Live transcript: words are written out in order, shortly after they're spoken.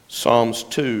Psalms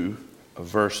 2,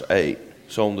 verse 8.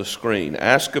 It's on the screen.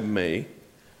 Ask of me,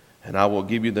 and I will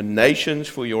give you the nations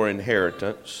for your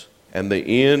inheritance, and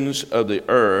the ends of the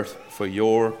earth for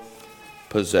your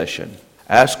possession.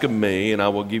 Ask of me, and I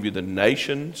will give you the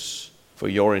nations for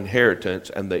your inheritance,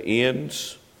 and the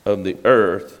ends of the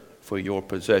earth for your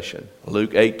possession.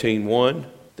 Luke 18:1.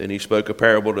 Then he spoke a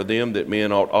parable to them that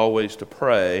men ought always to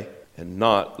pray and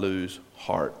not lose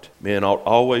heart. Men ought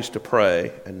always to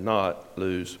pray and not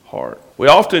lose heart. We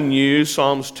often use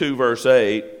Psalms 2 verse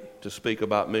 8 to speak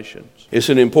about missions. It's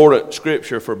an important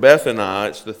scripture for Beth and I.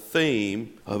 It's the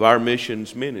theme of our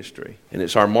missions ministry, and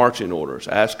it's our marching orders.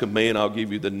 Ask of me and I'll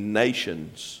give you the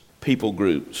nations, people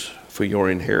groups for your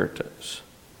inheritance.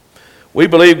 We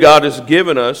believe God has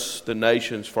given us the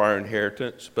nations for our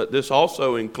inheritance, but this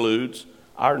also includes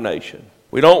our nation.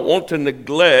 We don't want to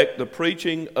neglect the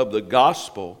preaching of the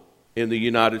gospel in the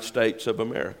United States of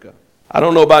America. I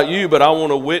don't know about you, but I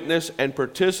want to witness and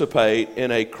participate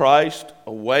in a Christ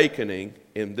awakening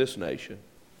in this nation.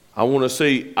 I want to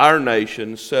see our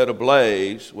nation set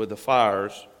ablaze with the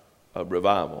fires of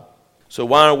revival. So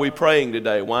why are we praying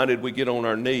today? Why did we get on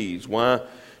our knees? Why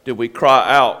did we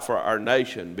cry out for our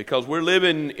nation? Because we're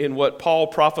living in what Paul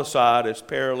prophesied as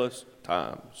perilous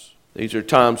times. These are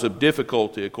times of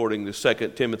difficulty, according to 2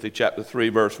 Timothy chapter 3,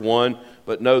 verse 1.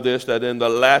 But know this, that in the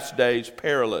last days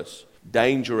perilous,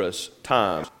 dangerous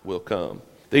times will come.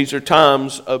 These are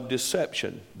times of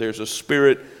deception. There's a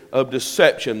spirit of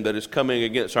deception that is coming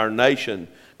against our nation,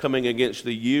 coming against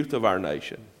the youth of our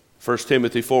nation. 1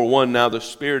 Timothy 4:1, now the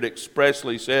Spirit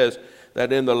expressly says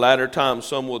that in the latter times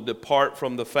some will depart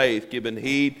from the faith, giving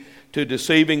heed to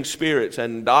deceiving spirits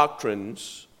and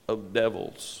doctrines of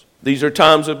devils. These are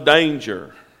times of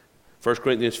danger. 1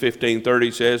 Corinthians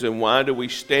 15:30 says, and why do we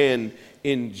stand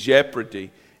in jeopardy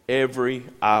every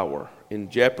hour? In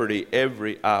jeopardy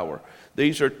every hour.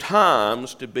 These are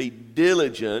times to be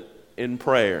diligent in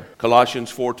prayer.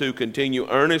 Colossians 4:2, continue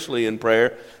earnestly in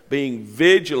prayer, being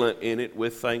vigilant in it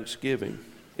with thanksgiving.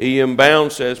 E.M.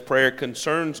 Bound says prayer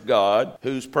concerns God,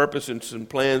 whose purposes and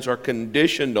plans are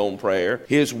conditioned on prayer.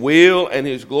 His will and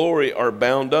His glory are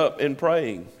bound up in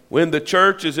praying. When the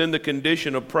church is in the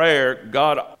condition of prayer,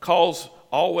 God calls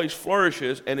always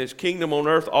flourishes and His kingdom on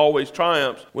earth always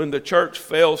triumphs. When the church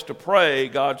fails to pray,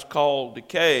 God's call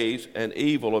decays and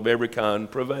evil of every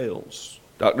kind prevails.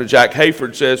 Dr. Jack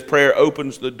Hayford says prayer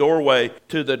opens the doorway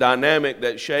to the dynamic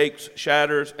that shakes,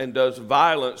 shatters, and does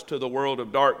violence to the world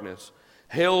of darkness.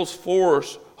 Hell's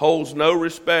force holds no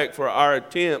respect for our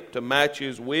attempt to match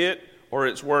his wit or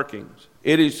its workings.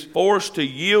 It is forced to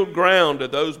yield ground to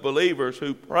those believers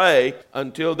who pray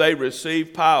until they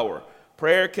receive power.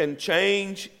 Prayer can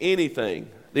change anything.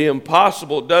 The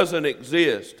impossible doesn't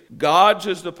exist. God's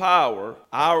is the power.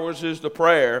 Ours is the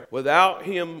prayer. Without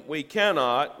Him we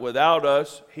cannot. Without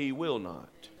us He will not.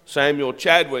 Samuel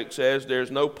Chadwick says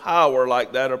there's no power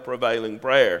like that of prevailing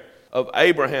prayer. Of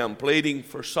Abraham pleading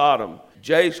for Sodom,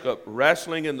 Jacob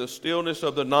wrestling in the stillness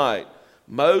of the night,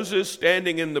 Moses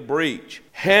standing in the breach,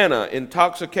 Hannah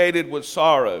intoxicated with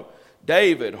sorrow,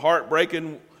 David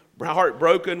heartbroken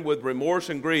with remorse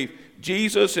and grief,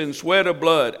 Jesus in sweat of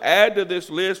blood. Add to this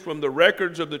list from the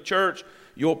records of the church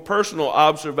your personal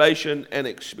observation and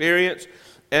experience,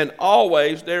 and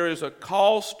always there is a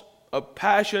cost of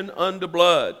passion unto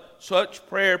blood. Such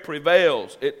prayer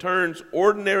prevails. It turns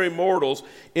ordinary mortals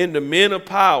into men of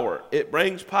power. It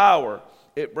brings power.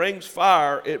 It brings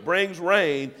fire. It brings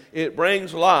rain. It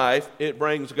brings life. It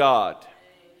brings God.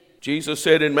 Jesus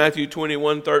said in Matthew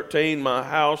 21:13, my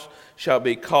house shall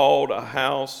be called a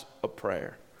house of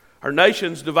prayer. Our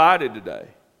nation's divided today.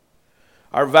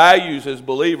 Our values as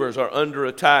believers are under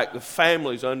attack. The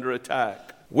family's under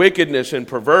attack. Wickedness and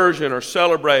perversion are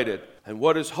celebrated, and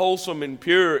what is wholesome and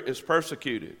pure is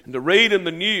persecuted. And to read in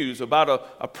the news about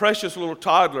a precious little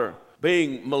toddler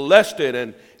being molested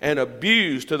and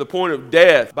abused to the point of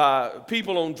death by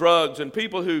people on drugs and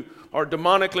people who are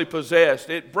demonically possessed,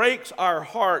 it breaks our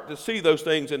heart to see those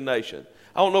things in nations.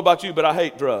 I don't know about you, but I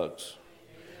hate drugs.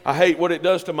 I hate what it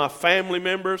does to my family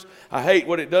members. I hate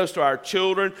what it does to our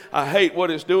children. I hate what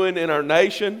it's doing in our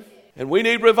nation. And we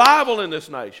need revival in this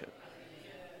nation.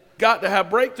 Got to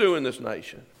have breakthrough in this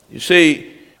nation. You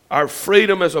see, our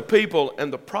freedom as a people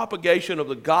and the propagation of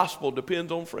the gospel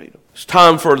depends on freedom. It's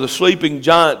time for the sleeping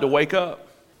giant to wake up.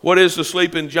 What is the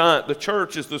sleeping giant? The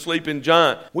church is the sleeping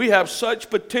giant. We have such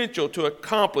potential to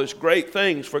accomplish great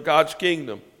things for God's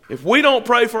kingdom. If we don't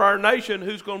pray for our nation,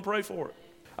 who's going to pray for it?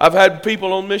 I've had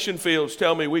people on mission fields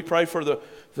tell me we pray for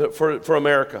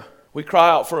America. We cry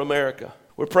out for America.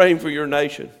 We're praying for your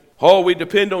nation. Oh, we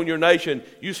depend on your nation.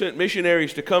 You sent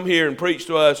missionaries to come here and preach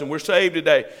to us, and we're saved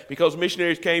today because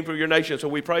missionaries came for your nation, so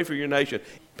we pray for your nation.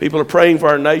 People are praying for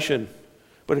our nation.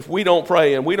 But if we don't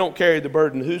pray and we don't carry the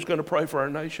burden, who's going to pray for our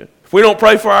nation? If we don't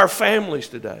pray for our families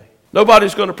today,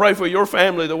 nobody's going to pray for your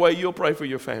family the way you'll pray for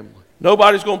your family.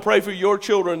 Nobody's going to pray for your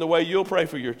children the way you'll pray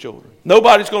for your children.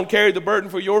 Nobody's going to carry the burden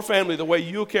for your family the way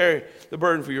you'll carry the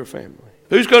burden for your family.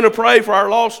 Who's going to pray for our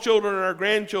lost children and our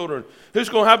grandchildren? Who's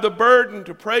going to have the burden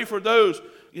to pray for those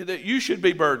that you should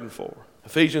be burdened for?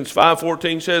 Ephesians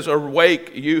 5:14 says,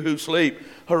 awake, you who sleep.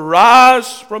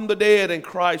 Arise from the dead, and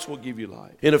Christ will give you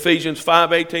light. In Ephesians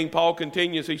 5:18, Paul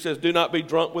continues. He says, do not be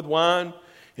drunk with wine,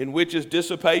 in which is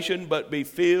dissipation, but be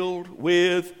filled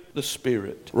with the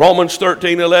Spirit. Romans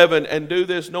 13:11, and do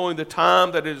this knowing the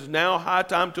time that it is now high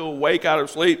time to awake out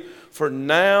of sleep, for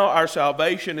now our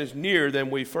salvation is nearer than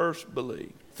we first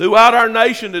believed. Throughout our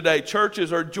nation today,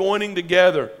 churches are joining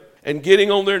together and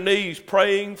getting on their knees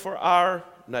praying for our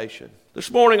nation. This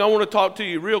morning I want to talk to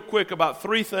you real quick about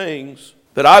 3 things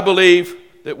that I believe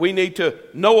that we need to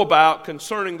know about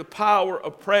concerning the power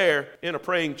of prayer in a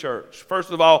praying church. First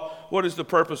of all, what is the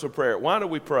purpose of prayer? Why do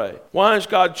we pray? Why has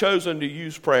God chosen to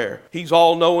use prayer? He's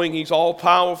all-knowing. He's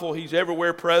all-powerful. He's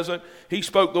everywhere present. He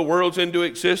spoke the worlds into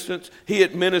existence. He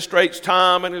administrates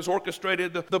time and has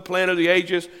orchestrated the plan of the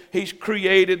ages. He's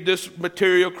created this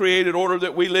material, created order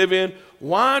that we live in.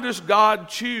 Why does God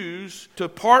choose to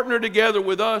partner together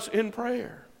with us in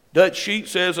prayer? Dutch Sheet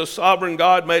says a sovereign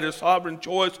God made a sovereign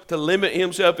choice to limit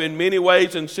himself in many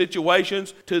ways and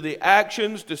situations to the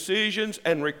actions, decisions,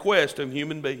 and requests of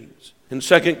human beings. In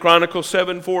 2 Chronicles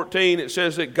 7:14, it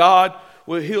says that God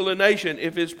will heal a nation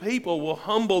if his people will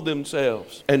humble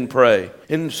themselves and pray.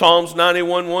 In Psalms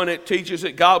 91:1, it teaches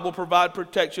that God will provide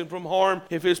protection from harm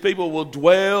if his people will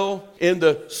dwell in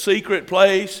the secret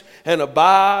place and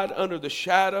abide under the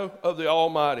shadow of the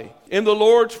Almighty. In the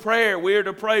Lord's Prayer, we are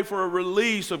to pray for a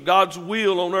release of God's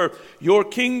will on earth. Your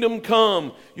kingdom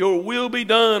come, your will be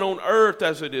done on earth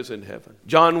as it is in heaven.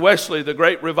 John Wesley, the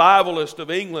great revivalist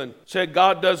of England, said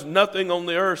God does nothing on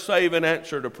the earth save an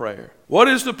answer to prayer. What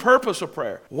is the purpose of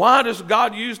prayer? Why does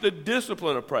God use the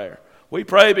discipline of prayer? We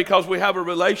pray because we have a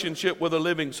relationship with a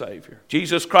living Savior.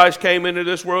 Jesus Christ came into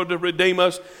this world to redeem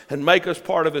us and make us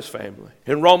part of his family.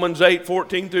 In Romans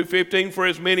 8:14-15, for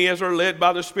as many as are led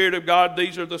by the Spirit of God,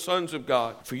 these are the sons of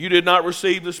God. For you did not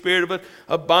receive the spirit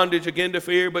of bondage again to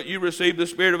fear, but you received the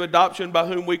spirit of adoption by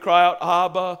whom we cry out,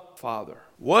 Abba, Father.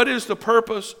 What is the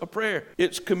purpose of prayer?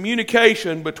 It's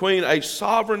communication between a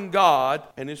sovereign God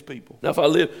and his people. Now,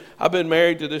 I've been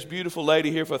married to this beautiful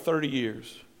lady here for 30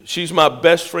 years. She's my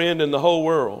best friend in the whole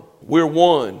world. We're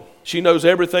one. She knows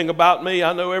everything about me.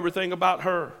 I know everything about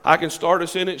her. I can start a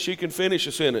sentence. She can finish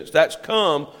a sentence. That's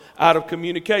come out of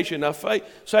communication. Now,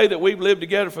 say that we've lived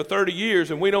together for 30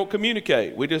 years and we don't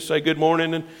communicate. We just say good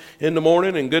morning in the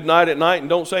morning and good night at night and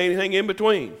don't say anything in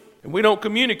between. And we don't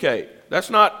communicate. That's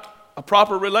not a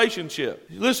proper relationship.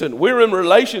 Listen, we're in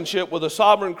relationship with a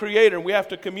sovereign creator and we have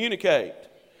to communicate.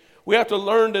 We have to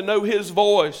learn to know his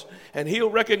voice, and he'll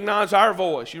recognize our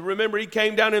voice. You remember he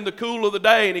came down in the cool of the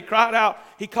day, and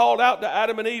he called out to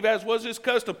Adam and Eve, as was his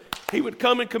custom. He would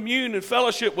come and commune and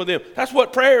fellowship with them. That's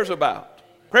what prayer is about.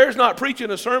 Prayer is not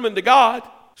preaching a sermon to God.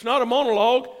 It's not a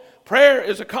monologue. Prayer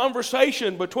is a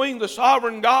conversation between the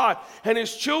sovereign God and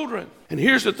his children. And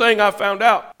here's the thing I found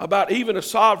out about even a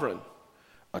sovereign.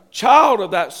 A child of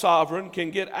that sovereign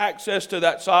can get access to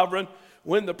that sovereign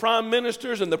when the prime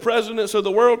ministers and the presidents of the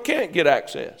world can't get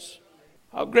access.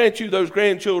 I'll grant you those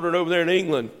grandchildren over there in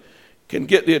England can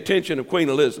get the attention of Queen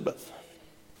Elizabeth.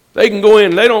 They can go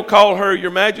in, they don't call her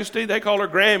Your Majesty, they call her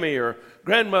Grammy or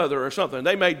grandmother or something.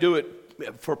 They may do it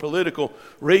for political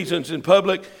reasons in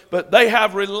public, but they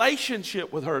have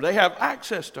relationship with her. They have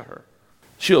access to her.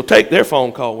 She'll take their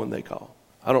phone call when they call.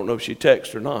 I don't know if she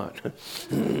texts or not.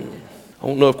 I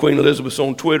don't know if Queen Elizabeth's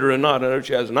on Twitter or not. I know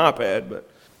she has an iPad, but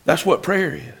that's what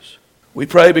prayer is. We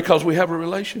pray because we have a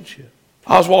relationship.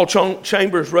 Oswald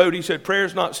Chambers wrote, he said, prayer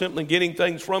is not simply getting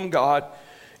things from God.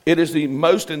 It is the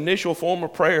most initial form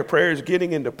of prayer. Prayer is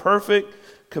getting into perfect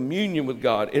communion with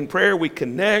God. In prayer, we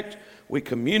connect, we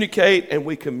communicate, and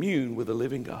we commune with the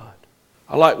living God.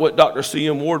 I like what Dr.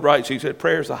 C.M. Ward writes. He said,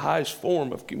 prayer is the highest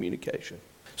form of communication.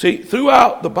 See,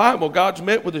 throughout the Bible, God's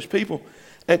met with his people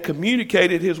and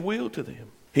communicated his will to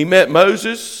them. He met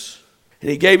Moses, and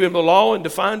he gave him the law and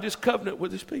defined his covenant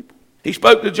with his people. He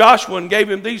spoke to Joshua and gave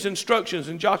him these instructions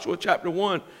in Joshua chapter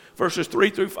 1, verses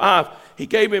 3-5. He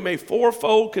gave him a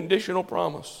fourfold conditional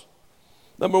promise.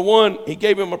 Number 1, he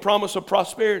gave him a promise of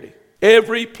prosperity.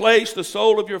 Every place the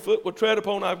sole of your foot will tread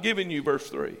upon, I've given you, verse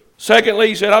 3. Secondly,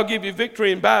 he said, I'll give you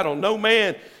victory in battle. No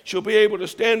man shall be able to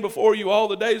stand before you all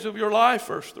the days of your life,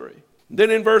 verse 3. Then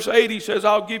in verse 8, he says,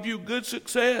 I'll give you good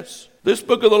success. This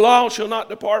book of the law shall not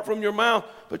depart from your mouth,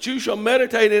 but you shall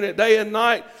meditate in it day and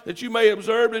night, that you may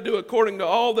observe to do according to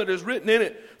all that is written in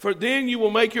it. For then you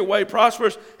will make your way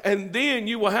prosperous, and then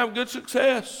you will have good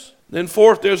success. Then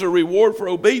fourth, there's a reward for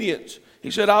obedience.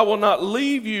 He said, I will not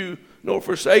leave you nor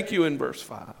forsake you in verse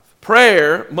 5.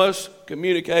 Prayer must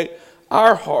communicate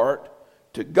our heart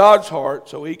to God's heart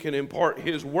so he can impart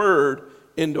his word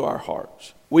into our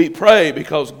hearts. We pray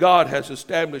because God has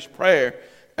established prayer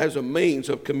as a means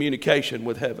of communication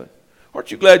with heaven.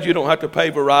 Aren't you glad you don't have to pay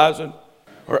Verizon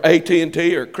or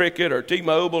AT&T or Cricket or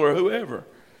T-Mobile or whoever?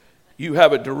 You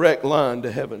have a direct line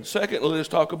to heaven. Secondly, let's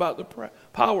talk about the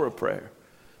power of prayer.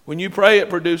 When you pray, it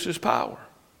produces power.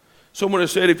 Someone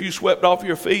has said if you swept off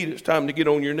your feet, it's time to get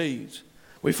on your knees.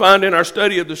 We find in our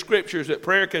study of the scriptures that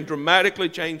prayer can dramatically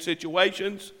change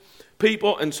situations,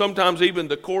 people, and sometimes even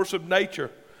the course of nature.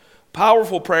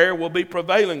 Powerful prayer will be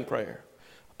prevailing prayer.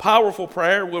 Powerful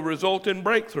prayer will result in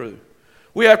breakthrough.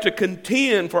 We have to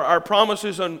contend for our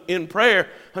promises in prayer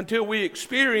until we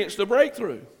experience the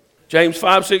breakthrough. James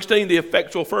 5:16, the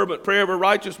effectual fervent prayer of a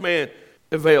righteous man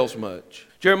avails much.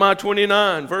 Jeremiah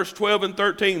 29, verse 12 and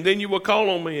 13, then you will call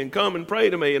on me and come and pray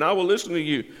to me, and I will listen to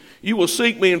you. You will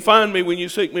seek me and find me when you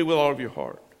seek me with all of your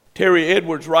heart. Terry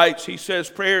Edwards writes, he says,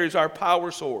 prayer is our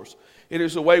power source. It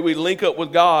is the way we link up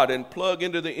with God and plug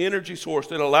into the energy source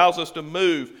that allows us to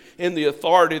move in the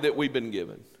authority that we've been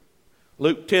given.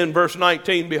 Luke 10, verse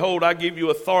 19, behold, I give you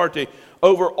authority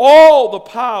over all the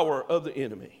power of the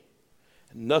enemy,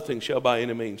 and nothing shall by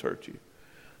any means hurt you.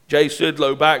 J.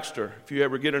 Sidlow Baxter, if you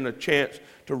ever get a chance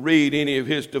to read any of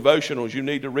his devotionals, you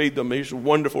need to read them. He's a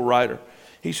wonderful writer.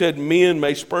 He said, men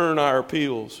may spurn our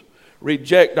appeals,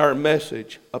 reject our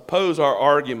message, oppose our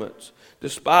arguments,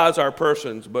 despise our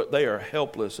persons, but they are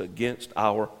helpless against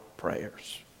our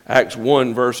prayers. Acts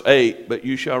 1 verse 8, but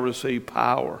you shall receive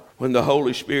power when the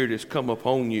Holy Spirit has come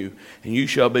upon you, and you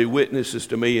shall be witnesses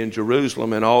to me in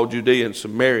Jerusalem and all Judea and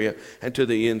Samaria and to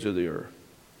the ends of the earth.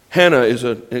 Hannah is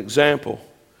an example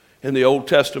in the Old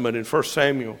Testament in 1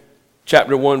 Samuel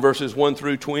chapter 1 verses 1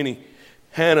 through 20.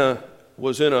 Hannah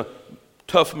was in a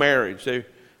tough marriage. A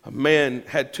man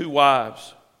had 2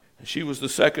 wives. And she was the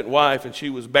second wife, and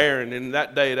she was barren. And in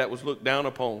that day, that was looked down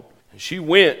upon. And she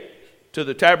went to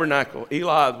the tabernacle.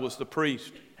 Eli was the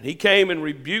priest. And he came and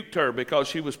rebuked her because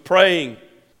she was praying.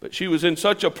 But she was in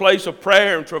such a place of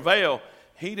prayer and travail,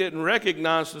 he didn't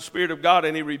recognize the Spirit of God,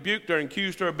 and he rebuked her and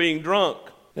accused her of being drunk.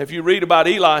 And if you read about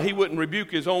Eli, he wouldn't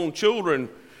rebuke his own children,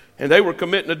 and they were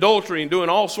committing adultery and doing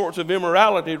all sorts of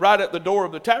immorality right at the door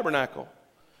of the tabernacle.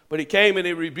 But he came and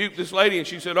he rebuked this lady, and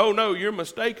she said, oh no, you're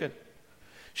mistaken.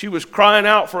 She was crying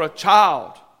out for a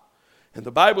child. And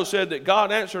the Bible said that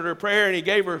God answered her prayer, and he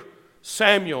gave her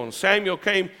Samuel. And Samuel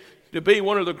came to be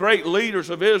one of the great leaders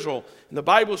of Israel. And the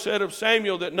Bible said of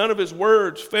Samuel that none of his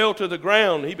words fell to the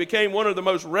ground. He became one of the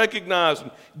most recognized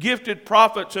and gifted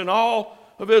prophets in all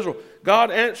of Israel.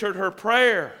 God answered her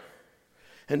prayer,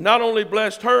 and not only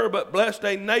blessed her, but blessed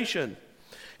a nation.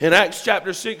 In Acts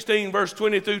chapter 16, verse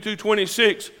 22 to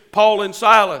 26, Paul and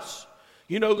Silas,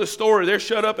 you know the story. They're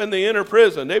shut up in the inner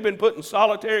prison. They've been put in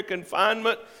solitary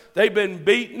confinement. They've been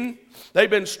beaten. They've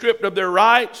been stripped of their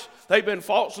rights. They've been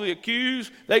falsely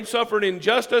accused. They've suffered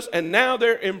injustice, and now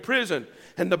they're in prison.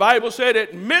 And the Bible said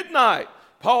at midnight,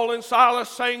 Paul and Silas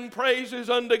sang praises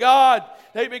unto God.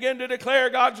 They began to declare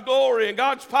God's glory and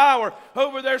God's power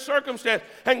over their circumstance.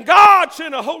 And God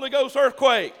sent a Holy Ghost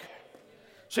earthquake.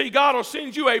 See, God will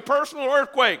send you a personal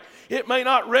earthquake. It may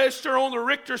not register on the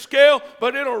Richter scale,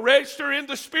 but it'll register in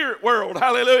the spirit world.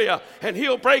 Hallelujah. And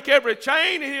he'll break every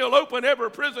chain, and he'll open every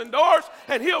prison doors,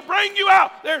 and he'll bring you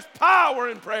out. There's power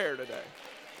in prayer today.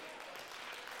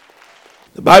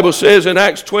 The Bible says in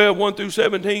Acts 12, 1 through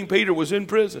 17, Peter was in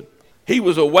prison. He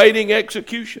was awaiting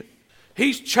execution.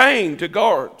 He's chained to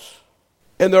guards.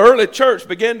 And the early church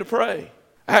began to pray.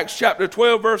 Acts chapter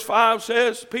 12 verse 5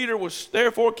 says, Peter was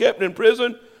therefore kept in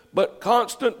prison, but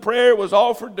constant prayer was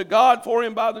offered to God for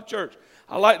him by the church.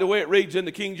 I like the way it reads in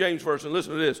the King James Version.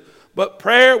 Listen to this. But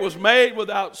prayer was made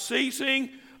without ceasing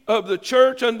of the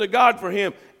church unto God for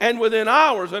him. And within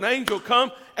hours an angel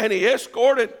come, and he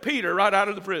escorted Peter right out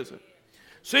of the prison.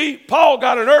 See, Paul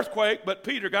got an earthquake, but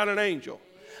Peter got an angel.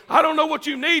 I don't know what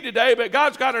you need today, but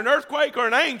God's got an earthquake or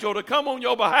an angel to come on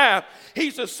your behalf.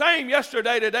 He's the same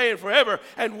yesterday, today, and forever.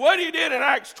 And what he did in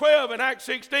Acts 12 and Acts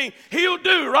 16, he'll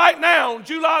do right now on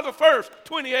July the 1st,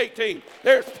 2018.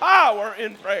 There's power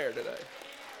in prayer today.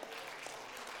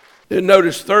 Then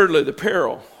notice thirdly, the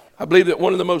peril. I believe that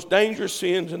one of the most dangerous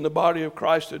sins in the body of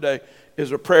Christ today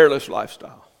is a prayerless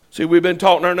lifestyle. See, we've been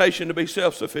taught in our nation to be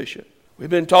self-sufficient.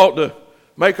 We've been taught to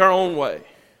make our own way.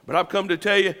 But I've come to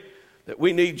tell you that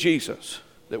we need Jesus,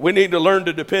 that we need to learn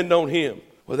to depend on Him.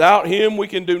 Without Him, we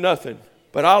can do nothing.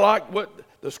 But I like what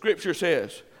the Scripture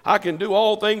says. I can do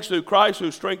all things through Christ who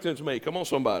strengthens me. Come on,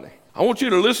 somebody. I want you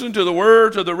to listen to the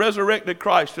words of the resurrected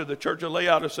Christ to the church of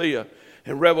Laodicea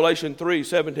in Revelation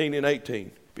 3:17 and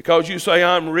 18. Because you say,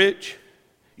 I'm rich,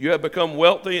 you have become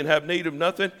wealthy and have need of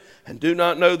nothing, and do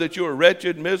not know that you are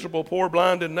wretched, miserable, poor,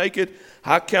 blind, and naked,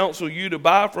 I counsel you to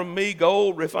buy from me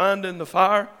gold refined in the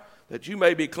fire, that you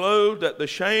may be clothed, that the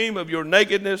shame of your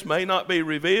nakedness may not be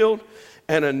revealed,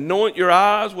 and anoint your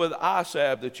eyes with eye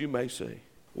salve that you may see.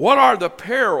 What are the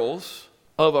perils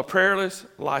of a prayerless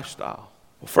lifestyle?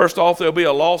 Well, first off, there'll be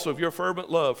a loss of your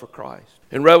fervent love for Christ.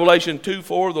 In Revelation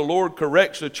 2:4, the Lord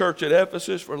corrects the church at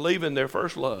Ephesus for leaving their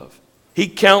first love. He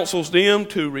counsels them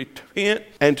to repent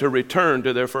and to return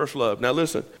to their first love. Now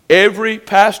listen, every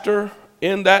pastor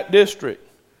in that district,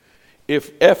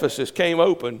 if Ephesus came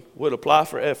open, would apply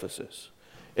for Ephesus.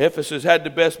 Ephesus had the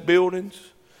best buildings.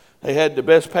 They had the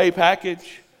best pay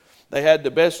package. They had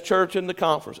the best church in the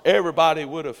conference. Everybody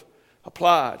would have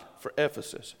applied for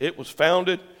Ephesus. It was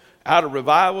founded out of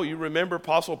revival. You remember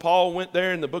Apostle Paul went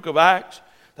there in the book of Acts.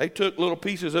 They took little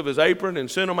pieces of his apron and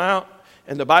sent them out.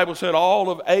 And the Bible said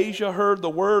all of Asia heard the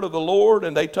word of the Lord,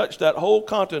 and they touched that whole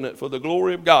continent for the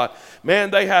glory of God. Man,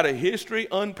 they had a history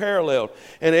unparalleled.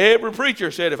 And every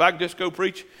preacher said, if I can just go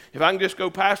preach, if I can just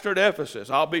go pastor at Ephesus,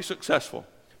 I'll be successful.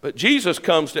 But Jesus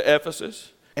comes to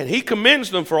Ephesus, and He commends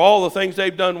them for all the things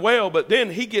they've done well, but then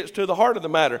He gets to the heart of the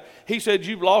matter. He said,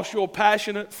 you've lost your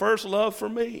passionate first love for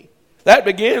me. That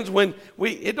begins when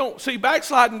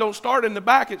backsliding don't start in the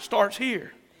back, it starts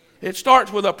here. It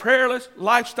starts with a prayerless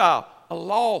lifestyle, a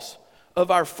loss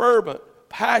of our fervent,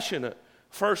 passionate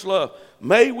first love.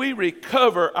 May we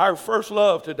recover our first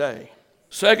love today.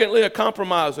 Secondly, a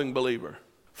compromising believer.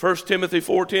 1 Timothy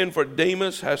 4:10, for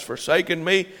Demas has forsaken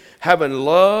me, having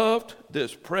loved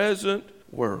this present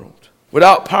world.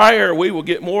 Without prayer, we will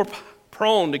get more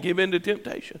prone to give in to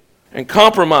temptation and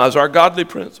compromise our godly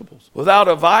principles. Without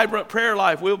a vibrant prayer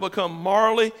life, we'll become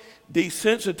morally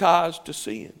desensitized to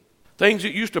sin. Things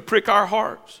that used to prick our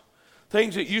hearts,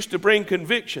 things that used to bring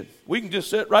conviction, we can just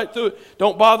sit right through it.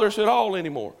 Don't bother us at all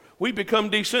anymore. We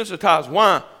become desensitized.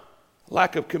 Why?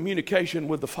 Lack of communication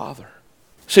with the Father.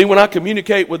 See, when I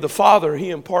communicate with the Father, He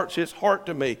imparts His heart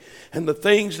to me. And the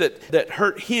things that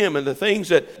hurt Him and the things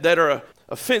that are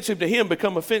offensive to Him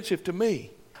become offensive to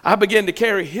me. I begin to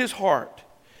carry His heart.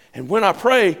 And when I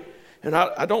pray, and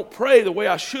I don't pray the way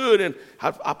I should, and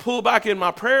I pull back in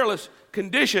my prayerless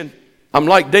condition, I'm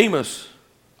like Demas.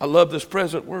 I love this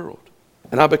present world.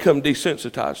 And I become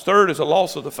desensitized. Third is a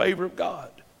loss of the favor of God.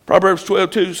 Proverbs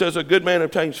 12:2 says, a good man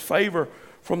obtains favor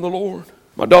from the Lord.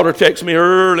 My daughter texted me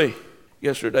early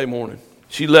yesterday morning.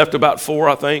 She left about 4,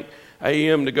 I think,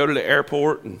 a.m. to go to the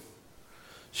airport. And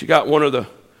she got one of the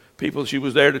people, she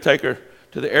was there to take her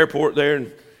to the airport there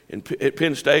at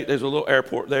Penn State. There's a little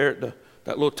airport there at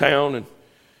that little town. And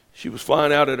she was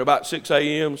flying out at about 6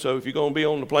 a.m. So if you're going to be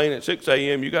on the plane at 6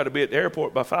 a.m., you got to be at the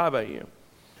airport by 5 a.m.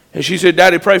 And she said,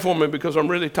 Daddy, pray for me because I'm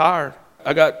really tired.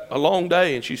 I got a long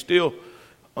day, and she's still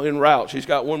en route. She's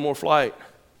got one more flight,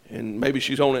 and maybe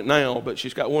she's on it now, but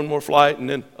she's got one more flight and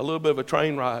then a little bit of a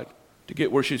train ride to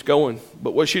get where she's going.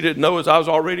 But what she didn't know is I was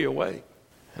already awake.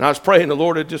 And I was praying. The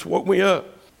Lord had just woke me up.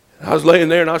 And I was laying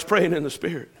there, and I was praying in the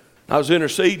Spirit. I was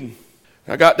interceding.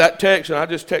 I got that text, and I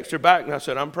just texted her back, and I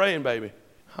said, I'm praying, baby.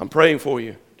 I'm praying for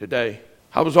you today.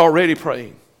 I was already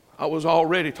praying. I was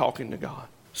already talking to God.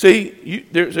 See,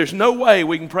 there's no way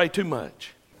we can pray too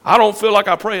much. I don't feel like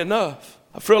I pray enough.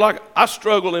 I feel like I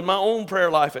struggle in my own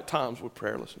prayer life at times with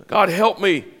prayerlessness. God, help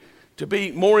me to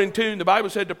be more in tune. The Bible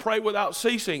said to pray without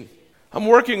ceasing. I'm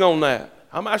working on that.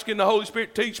 I'm asking the Holy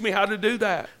Spirit, teach me how to do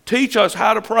that. Teach us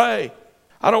how to pray.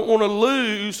 I don't want to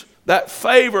lose that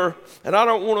favor, and I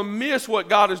don't want to miss what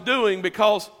God is doing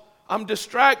because I'm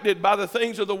distracted by the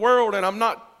things of the world and I'm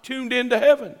not tuned into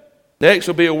heaven. Next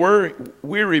will be a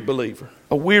weary believer.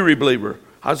 A weary believer.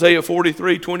 Isaiah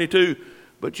 43:22.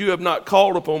 But you have not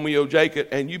called upon me, O Jacob,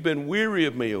 and you've been weary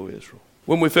of me, O Israel.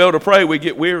 When we fail to pray, we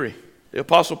get weary. The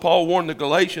Apostle Paul warned the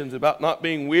Galatians about not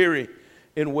being weary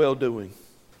in well-doing.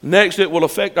 Next, it will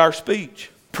affect our speech.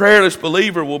 Prayerless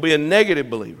believer will be a negative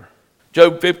believer.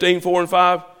 Job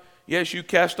 15:4-5. Yes, you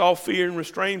cast off fear and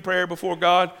restrain prayer before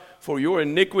God, for your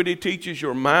iniquity teaches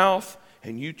your mouth,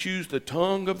 and you choose the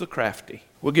tongue of the crafty.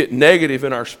 We'll get negative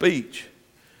in our speech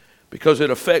because it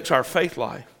affects our faith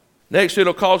life. Next,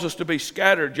 it'll cause us to be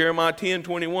scattered. Jeremiah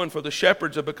 10:21, for the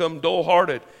shepherds have become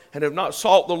dull-hearted and have not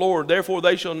sought the Lord. Therefore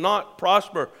they shall not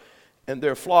prosper, and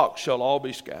their flocks shall all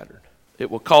be scattered.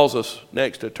 It will cause us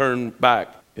next to turn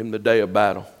back in the day of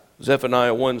battle.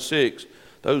 Zephaniah 1:6,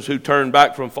 those who turn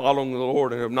back from following the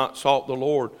Lord and have not sought the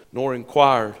Lord, nor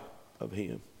inquired of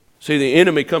him. See, the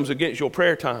enemy comes against your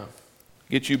prayer time,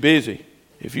 gets you busy.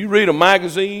 If you read a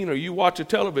magazine or you watch a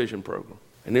television program,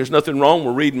 and there's nothing wrong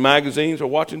with reading magazines or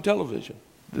watching television,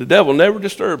 the devil never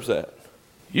disturbs that.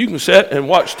 You can sit and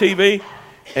watch TV,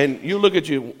 and you look at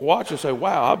your watch and say,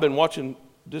 wow, I've been watching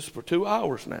this for 2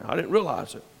 hours now. I didn't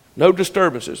realize it. No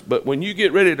disturbances. But when you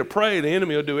get ready to pray, the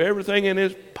enemy will do everything in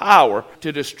his power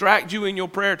to distract you in your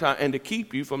prayer time and to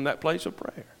keep you from that place of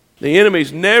prayer. The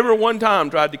enemy's never one time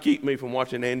tried to keep me from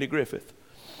watching Andy Griffith.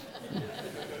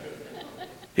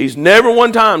 He's never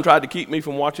one time tried to keep me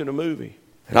from watching a movie.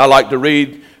 And I like to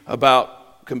read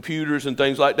about computers and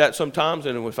things like that sometimes,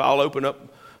 and if I'll open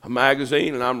up a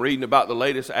magazine and I'm reading about the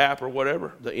latest app or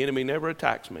whatever, the enemy never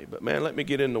attacks me. But man, let me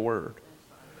get in the Word.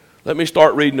 Let me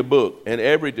start reading a book, and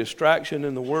every distraction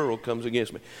in the world comes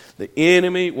against me. The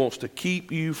enemy wants to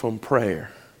keep you from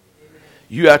prayer.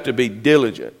 You have to be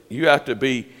diligent. You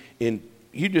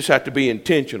just have to be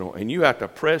intentional, and you have to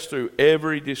press through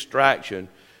every distraction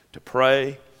to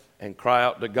pray and cry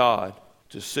out to God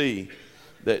to see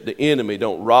that the enemy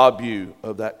don't rob you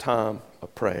of that time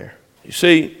of prayer. You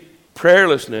see,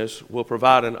 prayerlessness will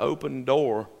provide an open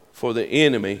door for the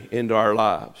enemy into our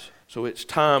lives. So it's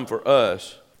time for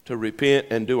us to repent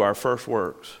and do our first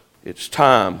works. It's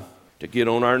time to get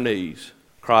on our knees,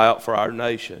 cry out for our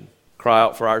nation, cry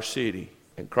out for our city,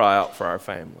 and cry out for our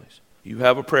families. You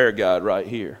have a prayer guide right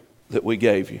here that we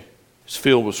gave you. It's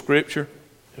filled with scripture.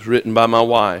 It's written by my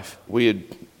wife. We had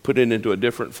put it into a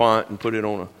different font and put it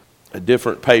on a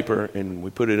different paper, and we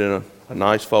put it in a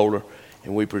nice folder,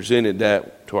 and we presented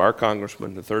that to our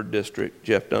congressman, the 3rd District,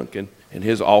 Jeff Duncan, in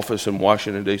his office in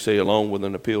Washington, D.C., along with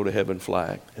an Appeal to Heaven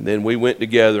flag. And then we went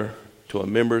together to a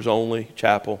members-only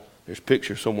chapel. There's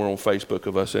pictures somewhere on Facebook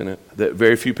of us in it that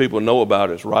very few people know about.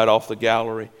 It's right off the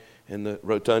gallery in the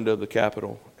rotunda of the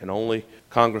Capitol, and only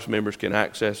Congress members can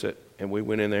access it. And we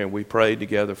went in there and we prayed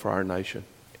together for our nation.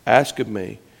 Ask of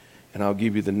me, and I'll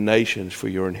give you the nations for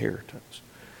your inheritance.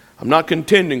 I'm not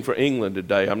contending for England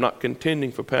today. I'm not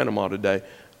contending for Panama today.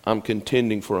 I'm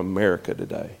contending for America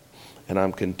today. And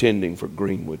I'm contending for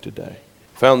Greenwood today.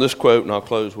 Found this quote, and I'll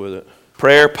close with it.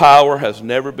 Prayer power has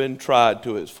never been tried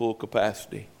to its full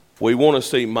capacity. We want to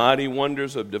see mighty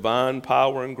wonders of divine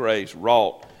power and grace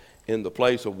wrought in the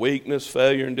place of weakness,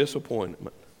 failure, and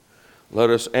disappointment.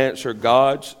 Let us answer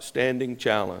God's standing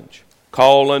challenge.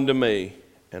 Call unto me,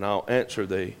 and I'll answer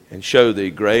thee, and show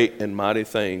thee great and mighty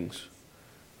things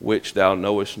which thou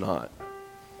knowest not.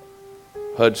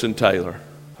 Hudson Taylor.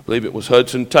 I believe it was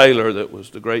Hudson Taylor that was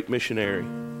the great missionary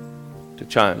to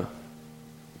China.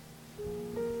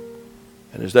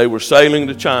 And as they were sailing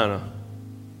to China,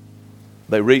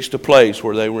 they reached a place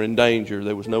where they were in danger.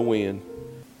 There was no wind,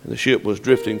 and the ship was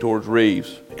drifting towards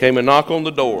reefs. There came a knock on the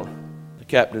door. The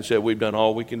captain said, we've done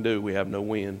all we can do. We have no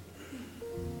wind.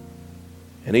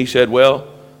 And he said, well,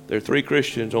 there are 3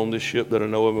 Christians on this ship that I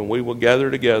know of, and we will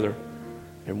gather together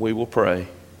and we will pray.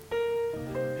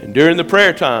 And during the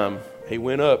prayer time, he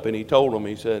went up and he told them,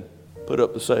 he said, put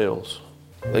up the sails.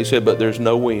 They said, but there's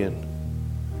no wind.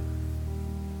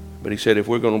 But he said, if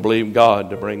we're going to believe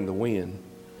God to bring the wind,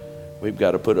 we've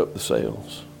got to put up the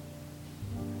sails.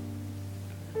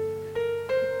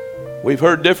 We've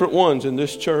heard different ones in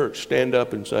this church stand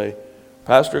up and say,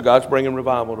 Pastor, God's bringing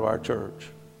revival to our church.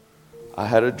 I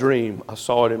had a dream. I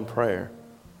saw it in prayer.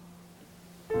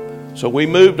 So we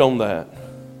moved on that.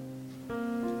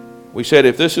 We said,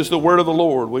 if this is the word of the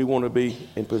Lord, we want to be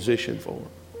in position for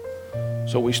it.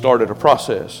 So we started a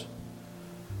process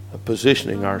of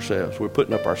positioning ourselves. We're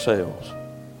putting up our sails.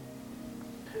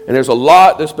 And there's a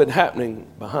lot that's been happening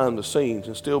behind the scenes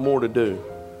and still more to do.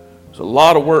 There's a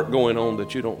lot of work going on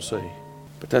that you don't see.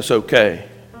 But that's okay.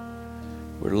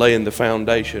 We're laying the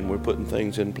foundation. We're putting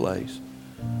things in place.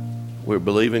 We're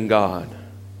believing God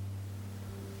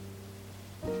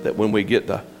that when we get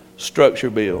the structure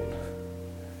built,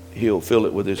 He'll fill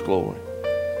it with His glory.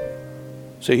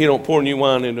 See, He don't pour new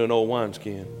wine into an old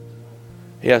wineskin.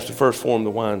 He has to first form the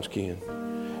wineskin.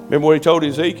 Remember what He told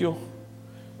Ezekiel?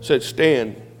 He said,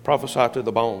 stand, prophesy to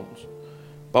the bones.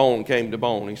 Bone came to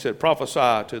bone. He said,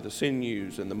 prophesy to the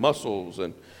sinews and the muscles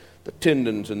and the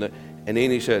tendons. And then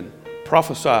He said,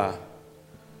 prophesy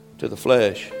to the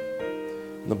flesh.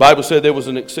 And the Bible said there was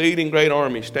an exceeding great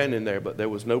army standing there, but there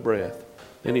was no breath.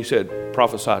 Then He said,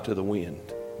 prophesy to the wind.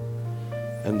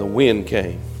 And the wind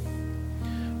came.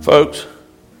 Folks,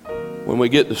 When we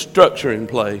get the structure in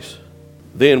place,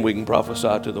 then we can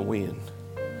prophesy to the wind,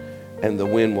 and the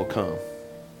wind will come.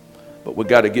 But we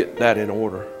got to get that in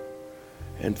order.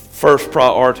 And first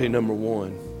priority, number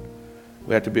one,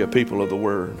 we have to be a people of the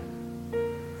Word.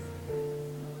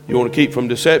 You want to keep from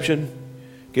deception?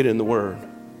 Get in the Word.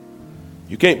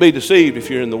 You can't be deceived if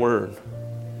you're in the Word.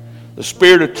 The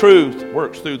Spirit of truth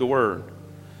works through the Word.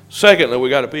 Secondly, we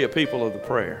got to be a people of the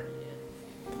prayer.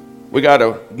 We got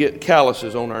to get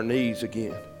calluses on our knees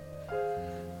again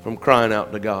from crying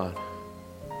out to God.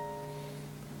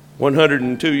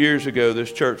 102 years ago,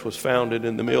 this church was founded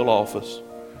in the mill office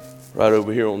right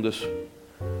over here on this,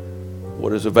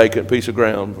 what is a vacant piece of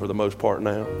ground for the most part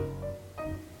now.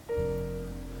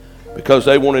 Because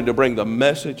they wanted to bring the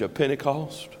message of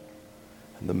Pentecost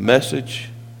and the message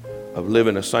of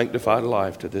living a sanctified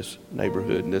life to this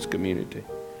neighborhood and this community.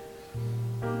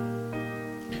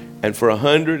 And for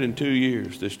 102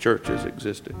 years, this church has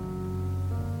existed.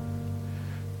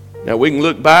 Now, we can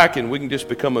look back and we can just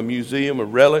become a museum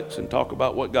of relics and talk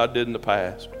about what God did in the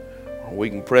past. Or we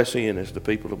can press in as the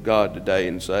people of God today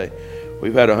and say,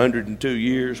 we've had 102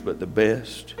 years, but the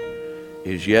best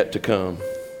is yet to come.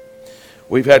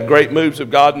 We've had great moves of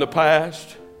God in the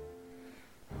past.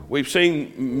 We've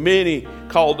seen many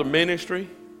called to ministry.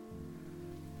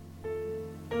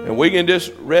 And we can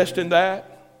just rest in that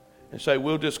and say,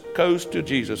 we'll just coast till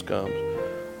Jesus comes.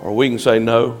 Or we can say,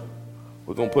 no,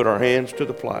 we're going to put our hands to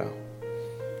the plow.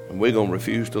 And we're going to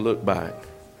refuse to look back.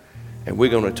 And we're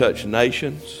going to touch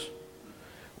nations.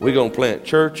 We're going to plant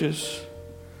churches.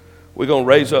 We're going to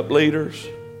raise up leaders.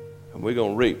 And we're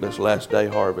going to reap this last day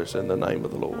harvest in the name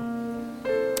of the Lord.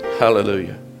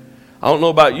 Hallelujah. I don't know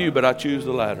about you, but I choose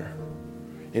the latter.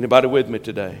 Anybody with me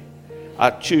today?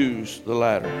 I choose the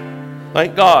latter.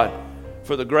 Thank God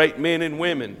for the great men and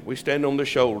women we stand on their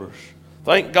shoulders.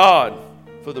 Thank God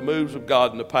for the moves of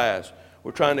God in the past.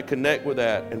 We're trying to connect with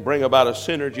that and bring about a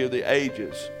synergy of the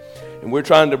ages. And we're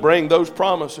trying to bring those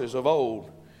promises of old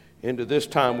into this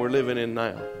time we're living in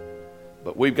now.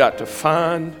 But we've got to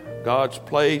find God's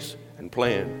place and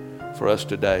plan for us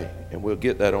today. And we'll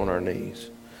get that on our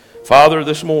knees. Father,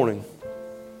 this morning,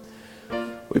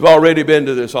 we've already been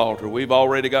to this altar. We've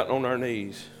already gotten on our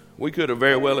knees. We could have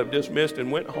very well have dismissed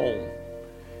and went home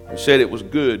and said it was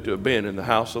good to have been in the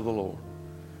house of the Lord.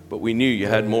 But we knew you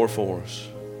had more for us.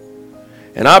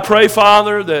 And I pray,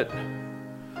 Father, that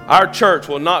our church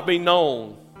will not be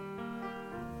known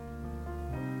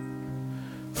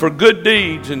for good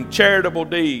deeds and charitable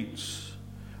deeds.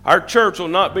 Our church will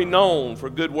not be known for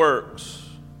good works,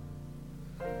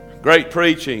 great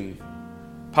preaching,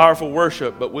 powerful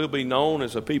worship, but we'll be known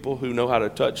as a people who know how to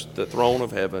touch the throne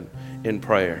of heaven in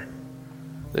prayer.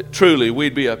 That truly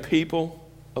we'd be a people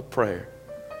of prayer.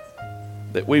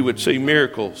 That we would see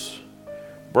miracles,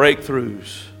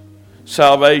 breakthroughs,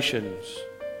 salvations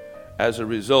as a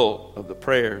result of the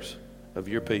prayers of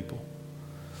your people.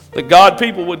 That God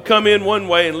people would come in one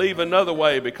way and leave another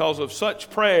way because of such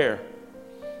prayer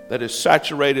that has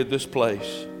saturated this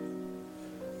place.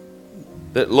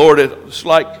 That, Lord, it's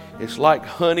like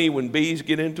honey when bees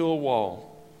get into a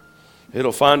wall.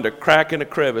 It'll find a crack and a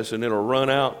crevice and it'll run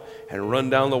out and run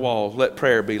down the walls. Let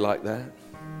prayer be like that.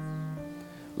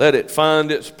 Let it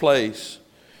find its place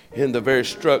in the very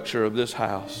structure of this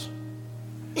house.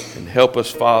 And help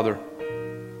us, Father,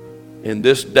 in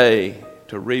this day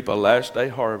to reap a last day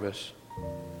harvest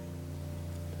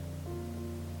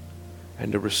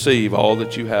and to receive all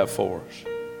that you have for us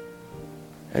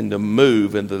and to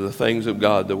move into the things of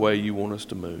God the way you want us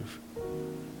to move.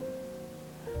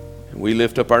 And we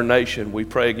lift up our nation. We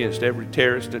pray against every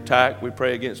terrorist attack. We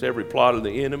pray against every plot of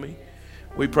the enemy.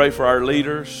 We pray for our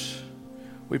leaders.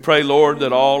 We pray, Lord,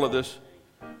 that all of this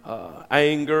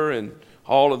anger and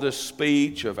all of this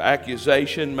speech of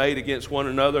accusation made against one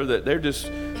another, that they're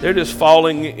just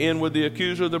falling in with the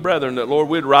accuser of the brethren, that, Lord,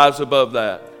 we'd rise above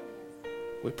that.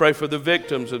 We pray for the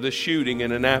victims of this shooting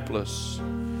in Annapolis,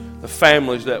 the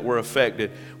families that were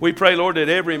affected. We pray, Lord, that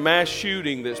every mass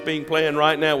shooting that's being planned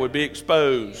right now would be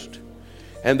exposed,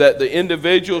 and that the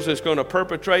individuals that's going to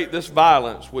perpetrate this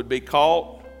violence would be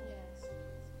caught.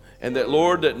 And that,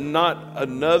 Lord, that not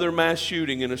another mass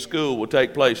shooting in a school will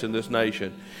take place in this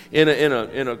nation. In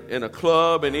a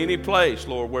club, in any place,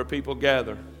 Lord, where people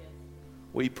gather.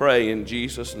 We pray in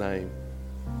Jesus' name.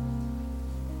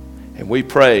 And we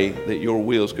pray that your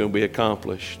will is going to be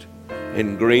accomplished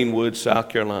in Greenwood, South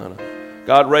Carolina.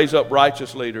 God, raise up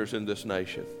righteous leaders in this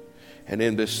nation and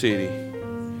in this city.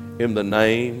 In the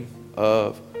name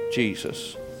of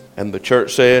Jesus. And the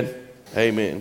church said, amen.